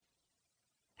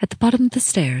bottom of the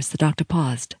stairs, the doctor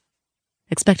paused,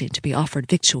 expecting to be offered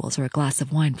victuals or a glass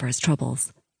of wine for his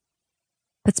troubles.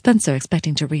 But Spencer,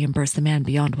 expecting to reimburse the man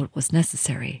beyond what was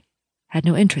necessary, had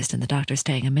no interest in the doctor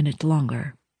staying a minute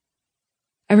longer.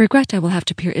 "I regret I will have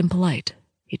to appear impolite,"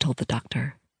 he told the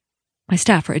doctor. "My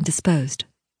staff are indisposed,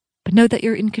 but know that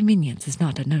your inconvenience is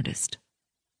not unnoticed."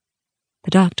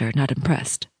 The doctor, not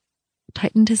impressed,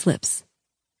 tightened his lips,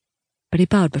 but he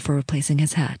bowed before replacing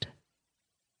his hat.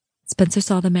 Spencer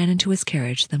saw the man into his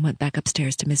carriage, then went back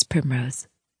upstairs to Miss Primrose.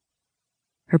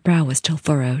 Her brow was still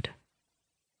furrowed.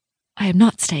 "I am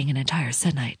not staying an entire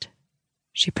se'nnight,"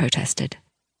 she protested.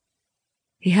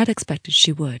 He had expected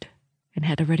she would, and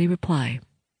had a ready reply.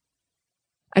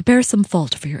 "I bear some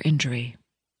fault for your injury.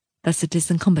 Thus it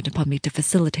is incumbent upon me to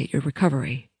facilitate your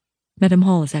recovery. Madam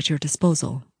Hall is at your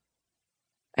disposal.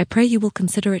 I pray you will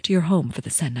consider it your home for the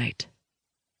se'nnight."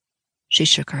 She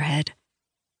shook her head.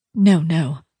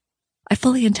 No. I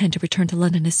fully intend to return to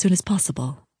London as soon as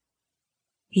possible."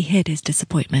 He hid his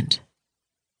disappointment.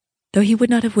 Though he would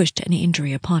not have wished any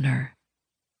injury upon her,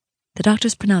 the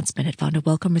doctor's pronouncement had found a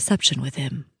welcome reception with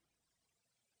him.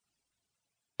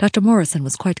 "Dr. Morrison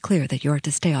was quite clear that you are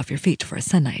to stay off your feet for a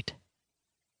se'nnight."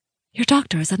 "Your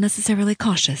doctor is unnecessarily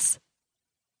cautious.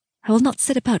 I will not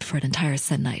sit about for an entire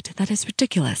se'nnight. That is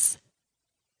ridiculous."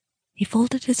 He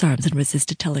folded his arms and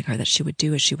resisted telling her that she would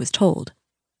do as she was told,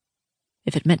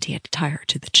 if it meant he had to tie her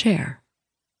to the chair.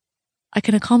 "I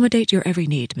can accommodate your every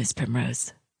need, Miss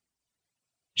Primrose."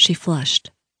 She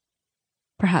flushed,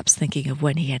 perhaps thinking of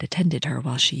when he had attended her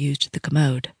while she used the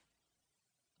commode.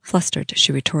 Flustered,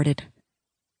 she retorted,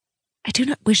 "I do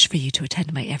not wish for you to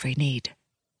attend my every need."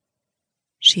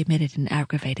 She emitted an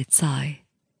aggravated sigh.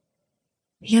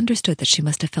 He understood that she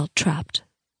must have felt trapped,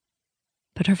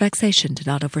 but her vexation did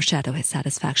not overshadow his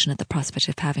satisfaction at the prospect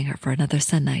of having her for another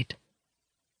se'nnight.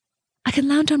 "I can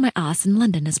lounge on my ass in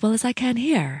London as well as I can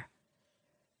here."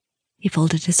 He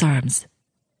folded his arms.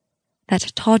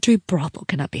 "That tawdry brothel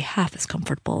cannot be half as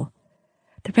comfortable.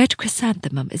 The Red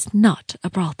Chrysanthemum is not a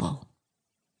brothel."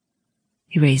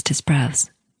 He raised his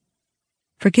brows.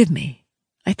 "Forgive me.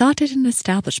 I thought it an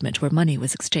establishment where money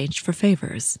was exchanged for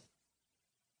favors."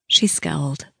 She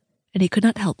scowled, and he could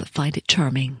not help but find it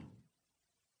charming.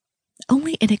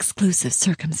 "Only in exclusive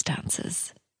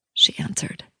circumstances," she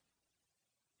answered.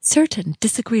 "Certain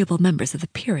disagreeable members of the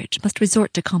peerage must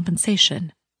resort to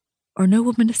compensation, or no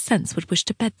woman of sense would wish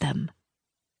to bed them."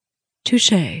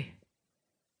 "Touché."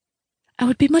 "I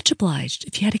would be much obliged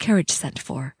if you had a carriage sent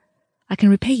for. I can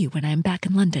repay you when I am back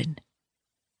in London."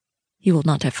 "You will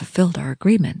not have fulfilled our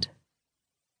agreement."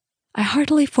 "I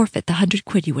heartily forfeit the 100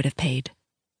 quid you would have paid,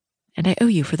 and I owe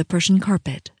you for the Persian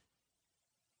carpet."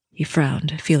 He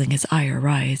frowned, feeling his ire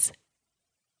rise.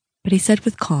 But he said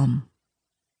with calm,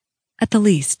 "At the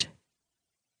least,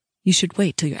 you should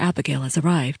wait till your Abigail has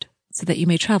arrived, so that you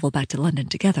may travel back to London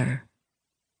together.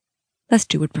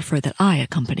 Lest you would prefer that I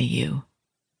accompany you.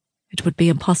 It would be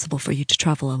impossible for you to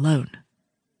travel alone."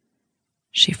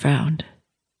 She frowned.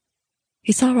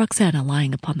 He saw Roxana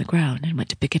lying upon the ground and went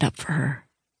to pick it up for her.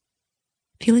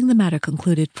 Feeling the matter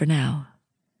concluded for now,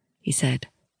 he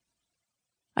said,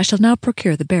 "I shall now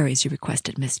procure the berries you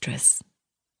requested, mistress."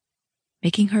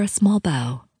 Making her a small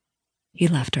bow, he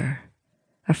left her,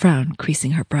 a frown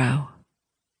creasing her brow.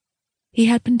 He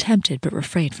had been tempted but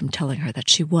refrained from telling her that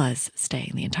she was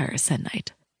staying the entire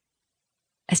se'nnight,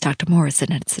 as Dr.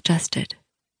 Morrison had suggested,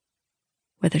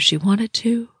 whether she wanted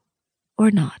to or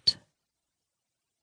not.